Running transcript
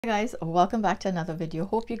Hey guys, welcome back to another video.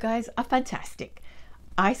 Hope you guys are fantastic.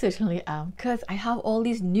 I certainly am, because I have all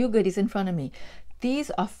these new goodies in front of me. These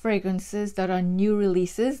are fragrances that are new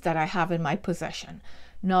releases that I have in my possession.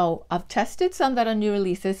 Now, I've tested some that are new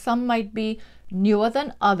releases. Some might be newer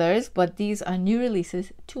than others, but these are new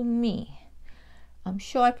releases to me. I'm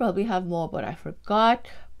sure I probably have more, but I forgot.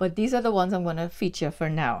 But these are the ones I'm going to feature for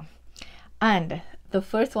now. And the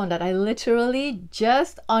first one that I literally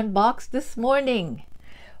just unboxed this morning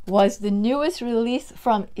was the newest release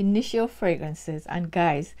from Initio Fragrances, and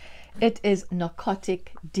guys, it is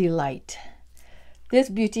Narcotic Delight. This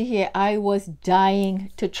beauty here, I was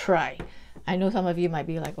dying to try. I know some of you might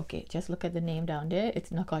be like, okay, just look at the name down there.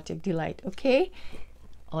 It's Narcotic Delight, okay?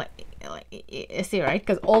 See, right?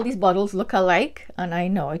 Because all these bottles look alike, and I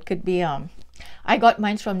know it could be I got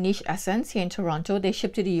mine from Niche Essence here in Toronto. They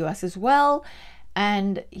ship to the US as well.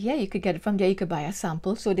 And yeah, you could get it from there. You could buy a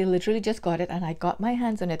sample. So they literally just got it and I got my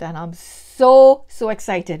hands on it, and I'm so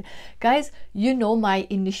excited. Guys, you know my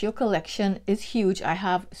Initio collection is huge. I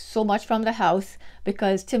have so much from the house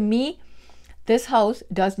because to me, this house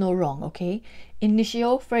does no wrong, okay?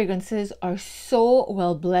 Initio fragrances are so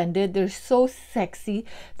well blended. They're so sexy.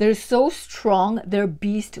 They're so strong. They're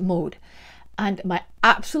beast mode. And my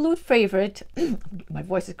absolute favorite, my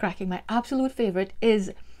voice is cracking, my absolute favorite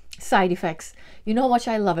is Side Effects. You know how much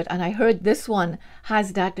I love it, and I heard this one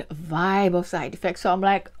has that vibe of Side Effects, so I'm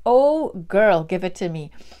like, oh girl, give it to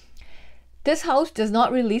me. This house does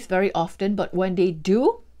not release very often, but when they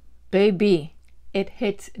do, baby, it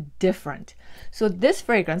hits different. So this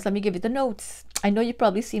fragrance, let me give you the notes. I know you've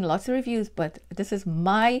probably seen lots of reviews, but this is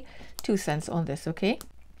my 2 cents on this, okay?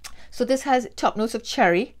 So this has top notes of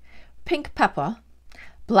cherry, pink pepper,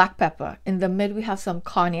 black pepper. In the mid we have some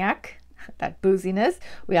cognac, that booziness.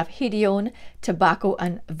 We have Hidione, tobacco,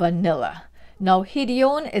 and vanilla. Now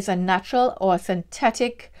Hidione is a natural or a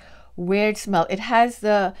synthetic weird smell. It has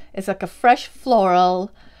it's like a fresh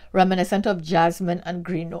floral reminiscent of jasmine and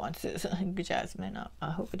green nuances. Jasmine,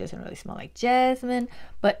 I hope it doesn't really smell like jasmine,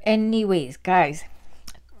 but anyways guys,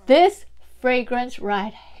 this fragrance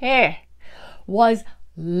right here was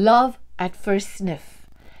love at first sniff.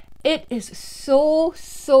 It is so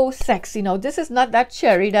sexy. Now this is not that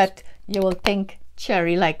cherry that you will think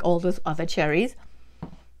cherry like all those other cherries.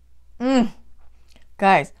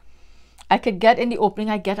 Guys, I could get in the opening,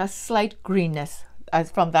 I get a slight greenness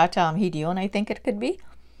as from that Hidione, I think it could be.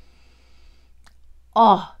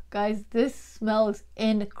 Oh guys, this smells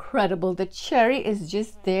incredible. The cherry is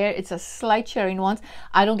just there. It's a slight cherry nuance.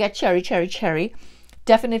 I don't get cherry.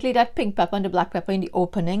 Definitely that pink pepper and the black pepper in the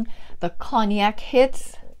opening. The cognac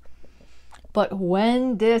hits. But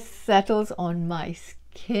when this settles on my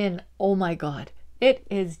skin, oh my god, it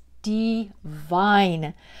is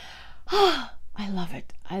divine. I love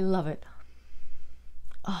it. I love it.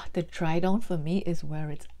 The dry down for me is where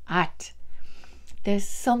it's at. There's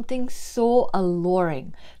something so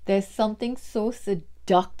alluring. There's something so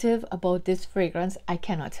seductive about this fragrance. I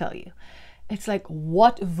cannot tell you. It's like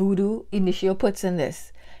what voodoo Initio puts in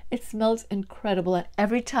this. It smells incredible, and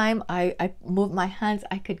every time I move my hands,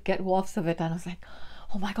 I could get wafts of it, and I was like,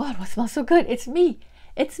 oh my god, what smells so good? It's me.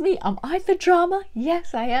 It's me. Am I the drama?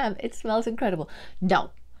 Yes, I am. It smells incredible.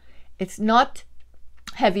 No, it's not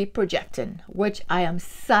heavy projecting, which I am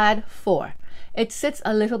sad for. It sits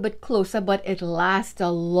a little bit closer, but it lasts a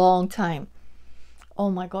long time.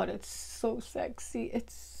 Oh my god, it's so sexy.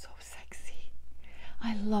 It's so sexy.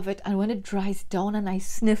 I love it. And when it dries down and I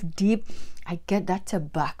sniff deep, I get that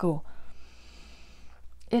tobacco.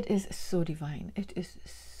 It is so divine. It is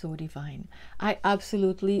so divine. I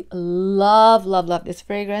absolutely love this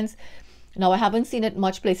fragrance. Now I haven't seen it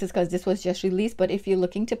much places because this was just released, but if you're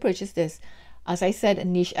looking to purchase this, as I said,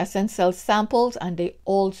 Niche Essence sells samples and they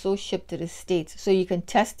also ship to the States, so you can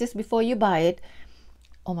test this before you buy it.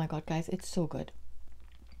 Oh my god guys, it's so good.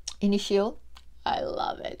 Initio, I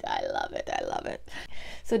love it. I love it. I love it.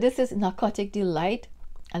 So this is Narcotic Delight,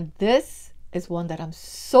 and this is one that I'm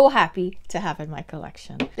so happy to have in my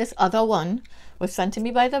collection. This other one was sent to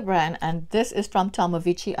me by the brand, and this is from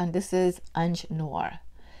Tomavicci, and this is Ange Noir.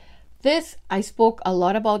 This, I spoke a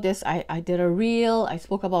lot about this. I did a reel. I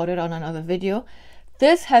spoke about it on another video.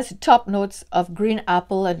 This has top notes of green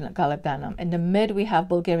apple and galbanum. In the mid, we have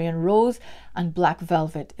Bulgarian rose and black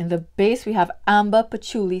velvet. In the base, we have amber,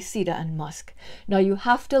 patchouli, cedar, and musk. Now, you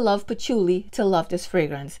have to love patchouli to love this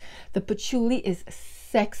fragrance. The patchouli is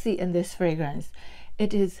sexy in this fragrance.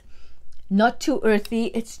 It is not too earthy.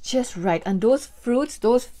 It's just right. And those fruits,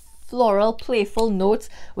 those floral, playful notes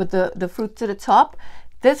with the fruit to the top,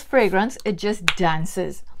 this fragrance, it just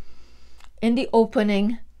dances. In the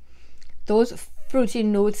opening, those fruity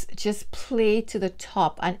notes just play to the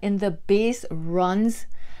top, and in the base runs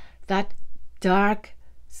that dark,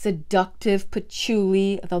 seductive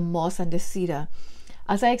patchouli, the moss, and the cedar.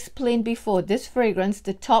 As I explained before, this fragrance,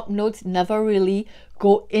 the top notes never really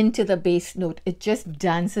go into the base note. It just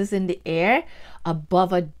dances in the air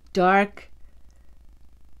above a dark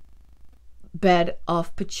bed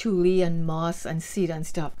of patchouli and moss and cedar and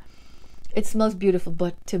stuff. It smells beautiful,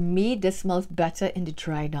 but to me, this smells better in the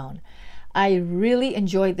dry down. I really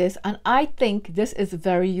enjoy this, and I think this is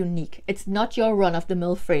very unique. It's not your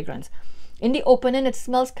run-of-the-mill fragrance. In the opening, it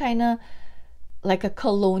smells kind of like a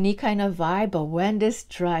cologne kind of vibe, but when this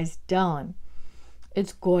dries down,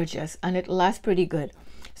 it's gorgeous and it lasts pretty good.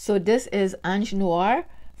 So this is Ange Noir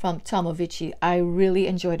from Tomavicci. I really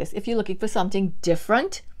enjoy this. If you're looking for something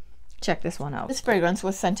different, check this one out. This fragrance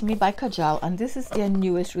was sent to me by Kajal, and this is their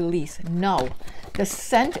newest release. Now, the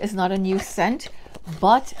scent is not a new scent,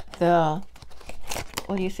 but the,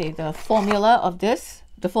 what do you say, the formula of this,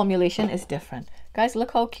 the formulation is different. Guys,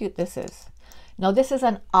 look how cute this is. Now, this is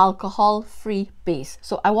an alcohol-free base.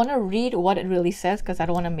 So I want to read what it really says because I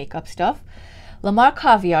don't want to make up stuff. Lamar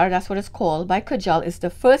Caviar, that's what it's called, by Kajal, is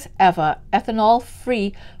the first ever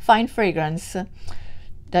ethanol-free fine fragrance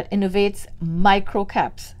that innovates micro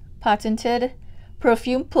caps. Patented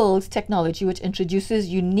perfume pearls technology, which introduces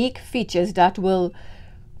unique features that will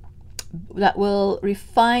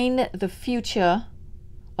refine the future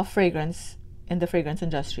of fragrance in the fragrance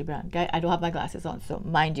industry. Brand. I don't have my glasses on, so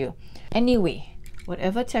mind you. Anyway,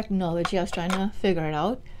 whatever technology, I was trying to figure it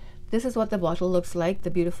out. This is what the bottle looks like,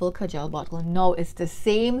 the beautiful Kajal bottle. No, it's the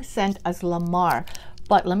same scent as Lamar,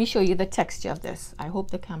 but let me show you the texture of this. I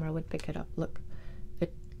hope the camera would pick it up. Look.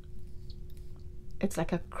 It's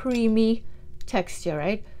like a creamy texture,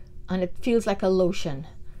 right? And it feels like a lotion.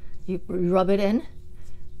 You rub it in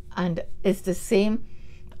and it's the same,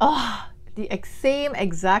 the same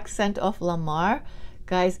exact scent of Lamar.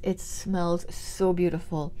 Guys, it smells so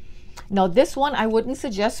beautiful. Now this one, I wouldn't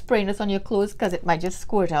suggest spraying this on your clothes because it might just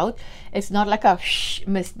squirt out. It's not like a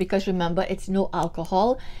mist because remember, it's no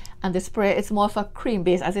alcohol. And the spray, it's more of a cream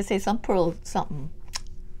base. As I say, some pearl, something.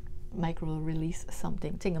 Micro release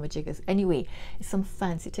something thingamajiggers. Anyway, it's some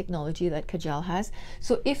fancy technology that Kajal has.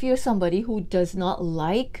 So if you're somebody who does not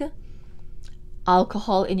like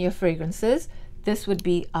alcohol in your fragrances, this would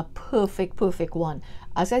be a perfect one.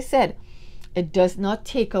 As I said, it does not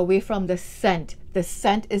take away from the scent. The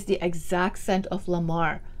scent is the exact scent of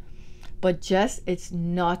Lamar, but just it's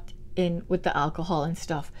not in with the alcohol and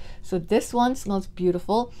stuff. So this one smells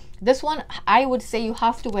beautiful. This one, I would say you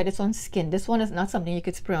have to wear this on skin. This one is not something you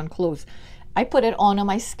could spray on clothes. I put it on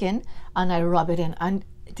my skin and I rub it in, and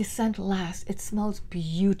the scent lasts. It smells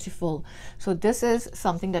beautiful. So this is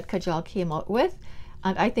something that Kajal came out with,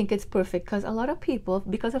 and I think it's perfect because a lot of people,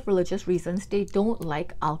 because of religious reasons, they don't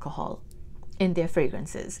like alcohol in their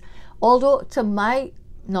fragrances. Although to my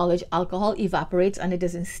knowledge, alcohol evaporates and it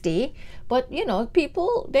doesn't stay, but you know,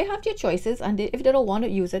 people, they have their choices, and if they don't want to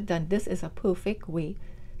use it, then this is a perfect way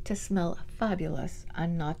to smell fabulous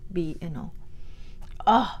and not be, you know,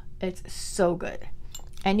 it's so good.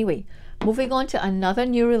 Anyway, moving on to another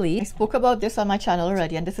new release. I spoke about this on my channel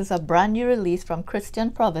already, and this is a brand new release from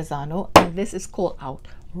Provenzano, and this is called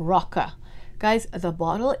Rocca. Guys, the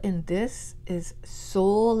bottle in this is so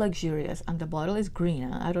luxurious, and the bottle is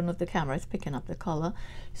green. I don't know if the camera is picking up the color.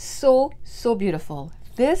 So beautiful.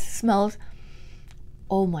 This smells,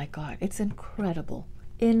 oh my god, it's incredible.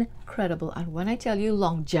 And when I tell you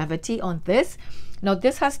longevity on this, now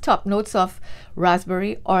this has top notes of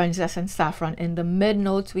raspberry, orange zest, and saffron. In the mid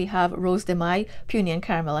notes we have rose de mai, peony, and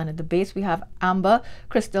caramel, and at the base we have amber,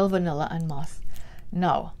 crystal, vanilla, and moss.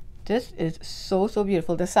 Now this is so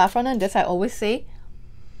beautiful. The saffron in this, I always say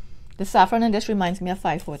the saffron in this reminds me of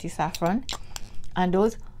 540 saffron, and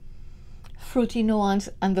those fruity notes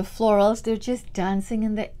and the florals, they're just dancing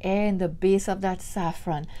in the air in the base of that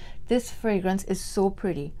saffron. This fragrance is so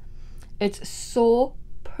pretty. It's so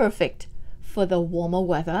perfect for the warmer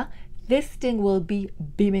weather. This thing will be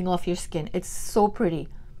beaming off your skin. It's so pretty.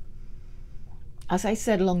 As I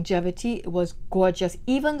said, longevity was gorgeous.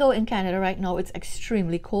 Even though in Canada right now it's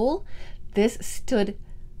extremely cold, this stood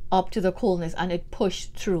up to the coldness and it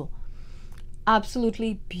pushed through.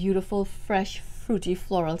 Absolutely beautiful, fresh, fruity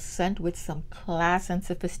floral scent with some class and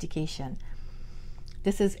sophistication.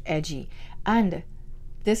 This is edgy, and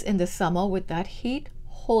this in the summer with that heat,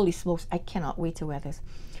 holy smokes, I cannot wait to wear this.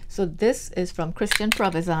 So this is from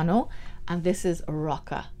Provenzano, and this is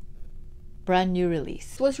Rocca, brand new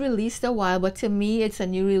release. It was released a while, but to me it's a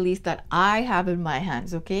new release that I have in my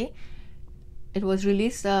hands. Okay, it was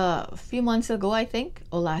released a few months ago, I think,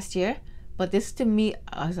 or last year, But this to me,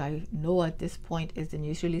 as I know at this point, is the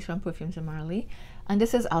newest release from Perfumes and Marley. And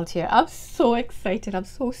this is Althair. I'm so excited. I'm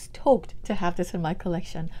so stoked to have this in my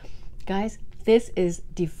collection. Guys, this is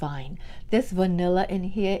divine. This vanilla in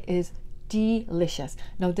here is delicious.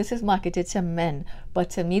 Now this is marketed to men, but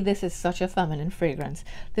to me this is such a feminine fragrance.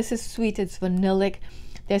 This is sweet, it's vanillic.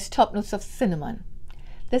 There's top notes of cinnamon.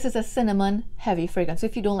 This is a cinnamon heavy fragrance. So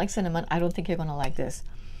if you don't like cinnamon, I don't think you're gonna like this.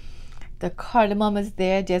 The cardamom is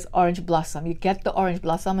there. There's orange blossom. You get the orange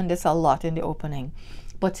blossom, and there's a lot in the opening.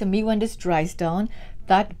 But to me, when this dries down,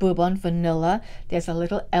 that bourbon vanilla, there's a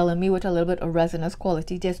little elemi with a little bit of resinous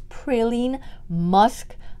quality. There's praline,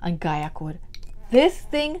 musk, and gaiac wood. This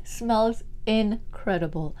thing smells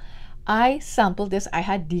incredible. I sampled this. I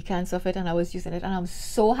had decants of it and I was using it, and I'm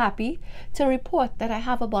so happy to report that I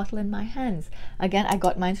have a bottle in my hands. Again, I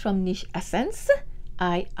got mine from Niche Essence.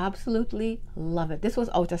 I absolutely love it. This was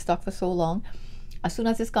out of stock for so long. As soon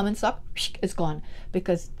as it's come in stock, it's gone,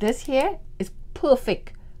 because this here is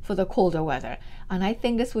perfect for the colder weather, and I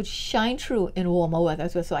think this would shine through in warmer weather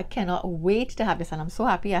as well. So I cannot wait to have this, and I'm so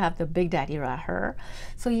happy I have the Big Daddy Raher.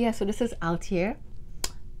 So yeah, so this is Althair.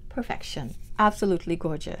 Perfection. Absolutely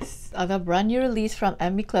gorgeous. Other brand new release from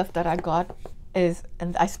Micaleff that I got is,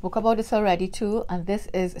 and I spoke about this already too, and this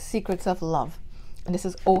is Secrets of Love, and this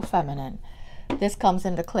is Eau Feminine. This comes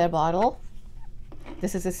in the clear bottle.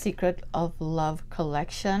 This is a Secret of Love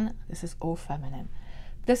collection. This is Eau Feminine.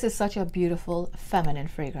 This is such a beautiful feminine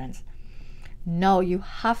fragrance. Now you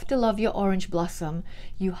have to love your orange blossom.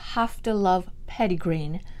 You have to love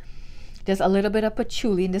petitgrain. There's a little bit of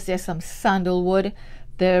patchouli in this. There's some sandalwood.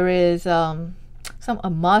 There is some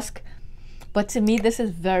musk. But to me, this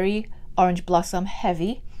is very orange blossom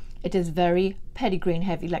heavy. It is very petitgrain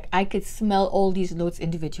heavy. Like, I could smell all these notes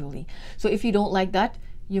individually. So if you don't like that,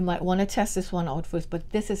 you might want to test this one out first.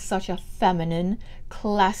 But this is such a feminine,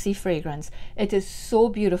 classy fragrance. It is so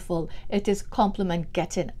beautiful. It is compliment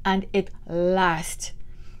getting, and it lasts.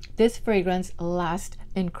 This fragrance lasts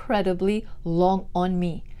incredibly long on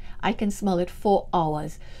me. I can smell it for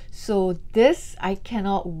hours. So this, I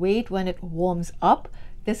cannot wait when it warms up.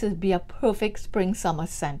 This would be a perfect spring summer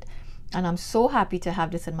scent. And I'm so happy to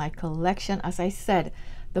have this in my collection. As I said,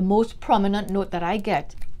 the most prominent note that I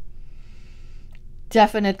get,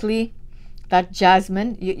 definitely that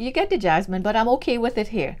jasmine. You get the jasmine, but I'm okay with it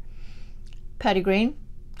here. Petitgrain,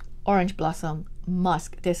 orange blossom,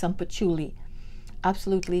 musk. There's some patchouli.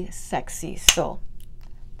 Absolutely sexy. So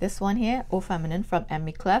this one here, Eau Feminine from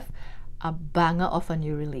Micaleff, a banger of a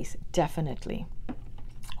new release, definitely.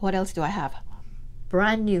 What else do I have?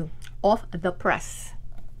 Brand new, off the press,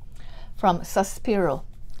 from Sospiro.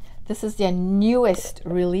 This is their newest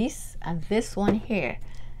release, and this one here,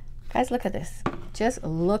 guys, look at this. Just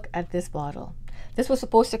look at this bottle. This was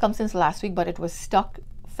supposed to come since last week, but it was stuck.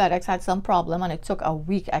 FedEx had some problem and it took a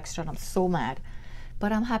week extra, and I'm so mad,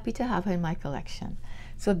 but I'm happy to have her in my collection.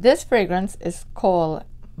 So this fragrance is called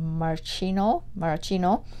Maraschino,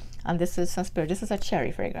 and this is Sospiro. This is a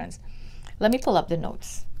cherry fragrance. Let me pull up the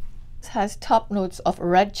notes. It has top notes of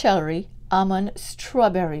red cherry, almond,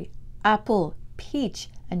 strawberry, apple, peach,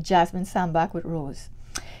 and jasmine sambac with rose.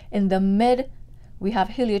 In the mid, we have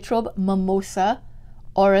heliotrope, mimosa,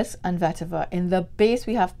 orris, and vetiver. In the base,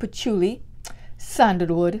 we have patchouli,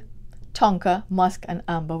 sandalwood, tonka, musk, and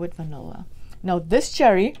amber with vanilla. Now this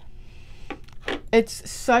cherry, it's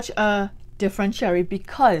such a different cherry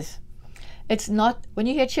because it's not, when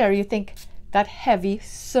you hear cherry, you think that heavy,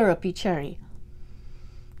 syrupy cherry.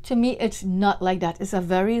 To me, it's not like that. It's a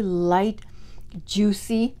very light,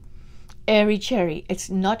 juicy, airy cherry. It's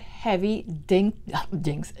not heavy,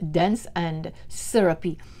 dense and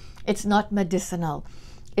syrupy. It's not medicinal.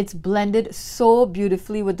 It's blended so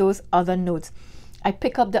beautifully with those other notes. I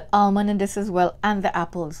pick up the almond in this as well, and the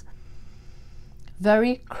apples.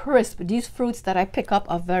 Very crisp. These fruits that I pick up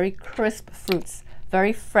are very crisp fruits.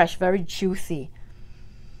 Very fresh, very juicy.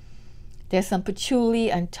 There's some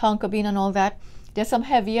patchouli and tonka bean and all that. There's some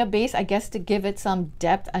heavier base, I guess, to give it some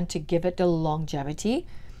depth and to give it the longevity,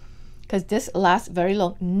 because this lasts very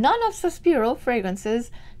long. None of Sospiro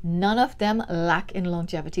fragrances, none of them lack in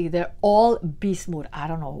longevity. They're all beast mode. I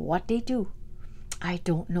don't know what they do. I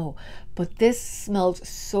don't know. But this smells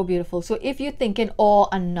so beautiful. So if you're thinking, oh,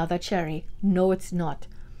 another cherry, no, it's not.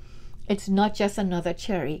 It's not just another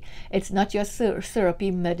cherry. It's not your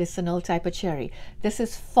syrupy medicinal type of cherry. This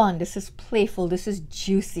is fun. This is playful. This is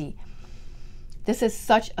juicy. This is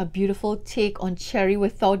such a beautiful take on cherry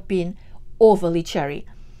without being overly cherry.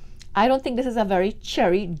 I don't think this is a very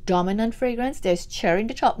cherry dominant fragrance. There's cherry in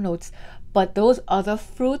the top notes, but those other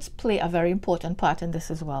fruits play a very important part in this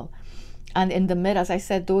as well. And in the mid, as I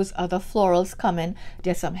said, those other florals come in.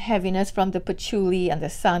 There's some heaviness from the patchouli and the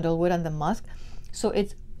sandalwood and the musk. So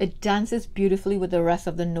it dances beautifully with the rest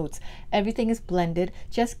of the notes. Everything is blended,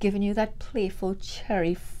 just giving you that playful,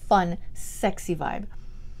 cherry, fun, sexy vibe.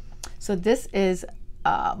 So this is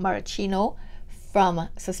Maraschino from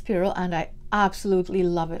Sospiro, and I absolutely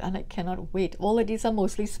love it, and I cannot wait. All of these are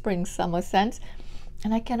mostly spring summer scents,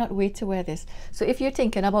 and I cannot wait to wear this. So if you're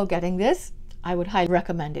thinking about getting this, I would highly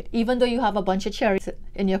recommend it. Even though you have a bunch of cherries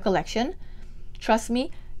in your collection, trust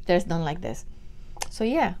me, there's none like this. So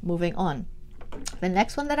yeah, moving on. The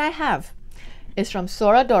next one that I have is from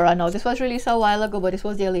Sora Dora. Now this was released a while ago, but this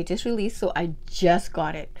was their latest release, so I just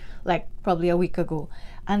got it like probably a week ago.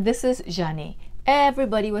 And this is Janay.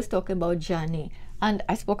 Everybody was talking about Janay, and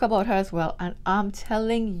I spoke about her as well, and I'm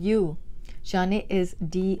telling you, Janay is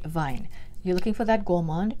divine. You're looking for that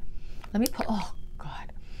gourmand? Let me put, oh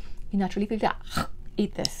God, you naturally feel that.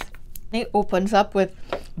 Eat this. It opens up with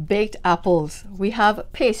baked apples. We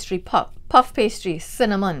have pastry, puff pastry,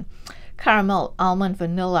 cinnamon, caramel, almond,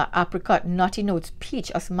 vanilla, apricot, nutty notes,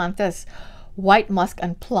 peach, osmanthus, white musk,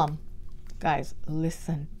 and plum. Guys,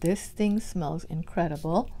 listen, this thing smells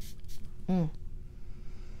incredible.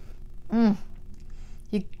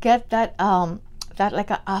 You get that that like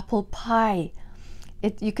an apple pie.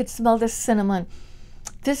 You could smell the cinnamon.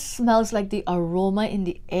 This smells like the aroma in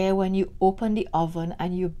the air when you open the oven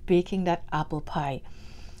and you're baking that apple pie.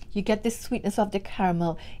 You get the sweetness of the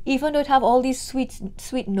caramel. Even though it have all these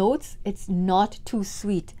sweet notes, it's not too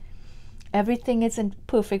sweet. Everything is in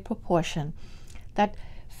perfect proportion. That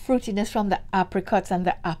fruitiness from the apricots and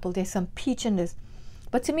the apple. There's some peach in this.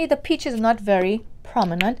 But to me, the peach is not very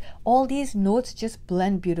prominent. All these notes just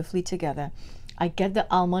blend beautifully together. I get the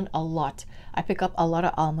almond a lot. I pick up a lot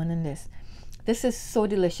of almond in this. This is so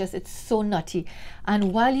delicious. It's so nutty.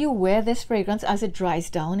 And while you wear this fragrance, as it dries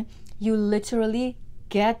down, you literally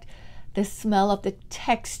get the smell of the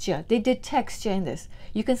texture. They did texture in this.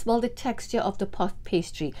 You can smell the texture of the puff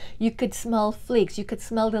pastry. You could smell flakes. You could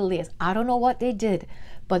smell the layers. I don't know what they did,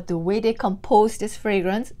 but the way they composed this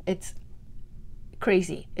fragrance, it's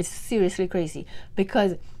crazy. It's seriously crazy,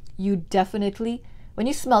 because you definitely, when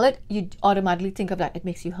you smell it, you automatically think of that. It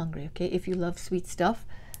makes you hungry, okay? If you love sweet stuff,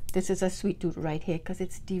 this is a sweet tooth right here, because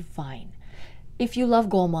it's divine. If you love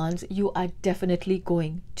gourmands, you are definitely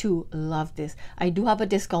going to love this. I do have a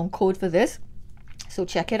discount code for this, so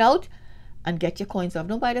check it out and get your coins off.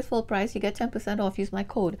 Don't buy this full price. You get 10% off. Use my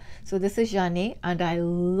code. So this is Janay, and I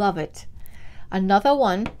love it. Another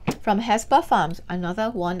one from Hes Parfums, another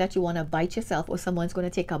one that you want to bite yourself or someone's going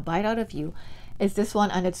to take a bite out of you, is this one,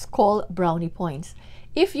 and it's called Brownie Points.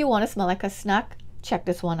 If you want to smell like a snack, check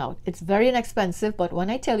this one out. It's very inexpensive, but when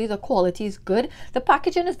I tell you the quality is good, the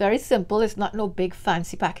packaging is very simple. It's not no big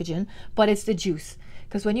fancy packaging, but it's the juice.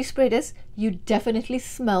 Because when you spray this, you definitely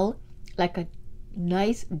smell like a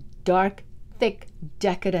nice, dark, thick,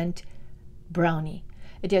 decadent brownie.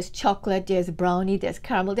 There's chocolate, there's brownie, there's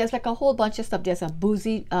caramel, there's like a whole bunch of stuff. There's a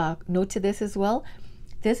boozy note to this as well.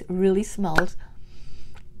 This really smells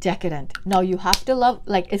decadent. Now you have to love,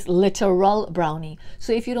 like, it's literal brownie.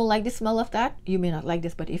 So if you don't like the smell of that, you may not like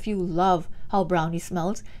this. But if you love how brownie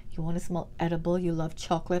smells, you want to smell edible, you love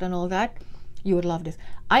chocolate and all that, you would love this.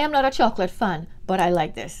 I am not a chocolate fan, but I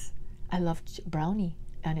like this. I love brownie,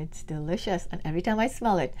 and it's delicious. And every time I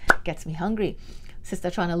smell it, it gets me hungry.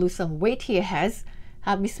 Sister trying to lose some weight here has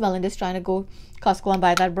have me smelling this, trying to go Costco and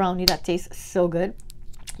buy that brownie that tastes so good.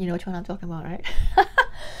 You know which one I'm talking about, right?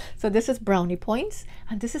 So this is Brownie Points,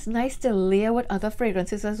 and this is nice to layer with other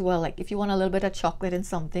fragrances as well. Like if you want a little bit of chocolate in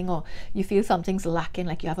something, or you feel something's lacking,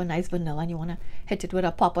 like you have a nice vanilla and you want to hit it with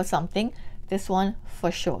a pop or something, this one for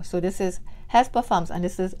sure. So this is Hes Parfums, and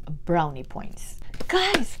this is Brownie Points.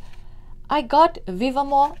 Guys, I got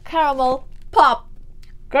Vivamor Caramel Pop.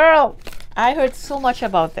 Girl, I heard so much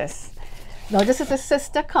about this. Now this is a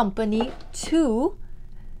sister company to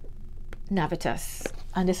Navitas,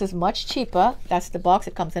 and this is much cheaper. That's the box.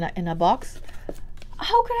 It comes in a box.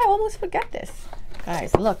 How could I almost forget this?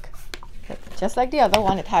 Guys, look. Just like the other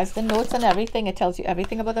one, it has the notes and everything. It tells you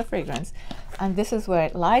everything about the fragrance, and this is where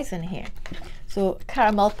it lies in here. So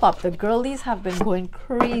Caramel Pop, the girlies have been going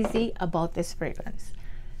crazy about this fragrance.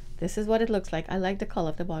 This is what it looks like. I like the color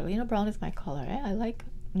of the bottle. You know, brown is my color, eh? I like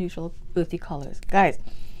neutral earthy colors. Guys,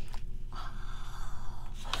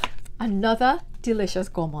 another delicious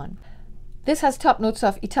gourmand. This has top notes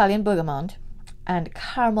of Italian bergamot and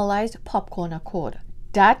caramelized popcorn accord.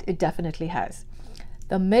 That it definitely has.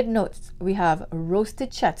 The mid notes, we have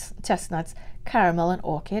roasted chestnuts, caramel, and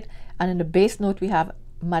orchid. And in the base note, we have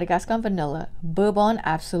Madagascar vanilla, bourbon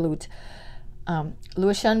absolute,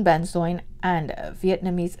 Luotian benzoin, and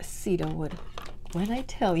Vietnamese cedarwood. When I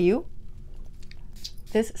tell you,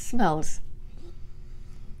 this smells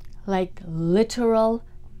like literal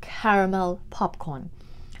caramel popcorn.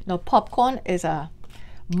 Now, popcorn is a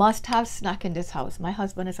must-have snack in this house. My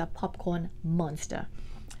husband is a popcorn monster.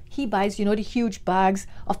 He buys, you know, the huge bags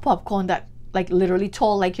of popcorn that like literally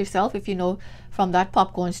tall like yourself. If you know from that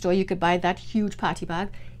popcorn store, you could buy that huge party bag.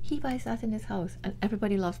 He buys that in his house, and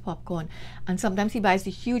everybody loves popcorn. And sometimes he buys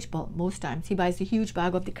the huge, well, most times he buys the huge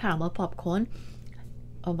bag of the caramel popcorn.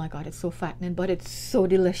 Oh my God, it's so fattening, but it's so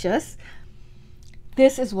delicious.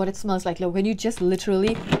 This is what it smells like. When you just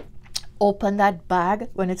literally open that bag,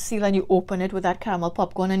 when it's sealed, and you open it with that caramel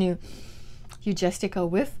popcorn, and you just take a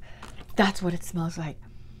whiff, that's what it smells like.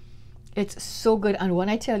 It's so good. And when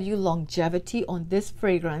I tell you, longevity on this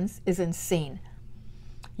fragrance is insane.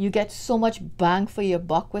 You get so much bang for your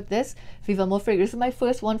buck with this. Vivamor fragrance is my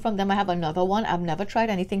first one from them. I have another one. I've never tried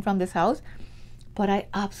anything from this house, but I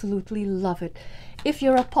absolutely love it. If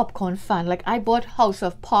you're a popcorn fan, like I bought House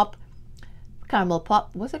of Pop, Carmel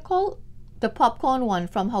Pop, what's it called? The popcorn one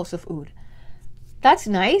from House of Oud. That's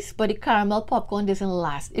nice, but the caramel popcorn doesn't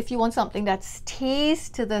last. If you want something that stays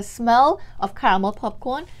to the smell of caramel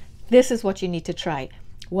popcorn, this is what you need to try.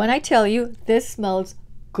 When I tell you this smells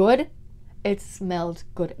good, it smells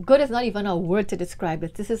good. Good is not even a word to describe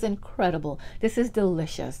it. This is incredible. This is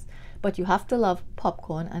delicious. But you have to love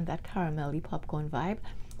popcorn and that caramelly popcorn vibe.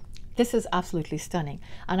 This is absolutely stunning.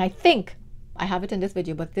 And I think, I have it in this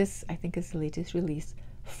video, but this I think is the latest release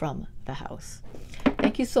from the house.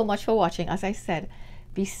 Thank you so much for watching. As I said,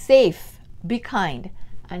 be safe, be kind,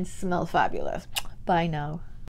 and smell fabulous. Bye now.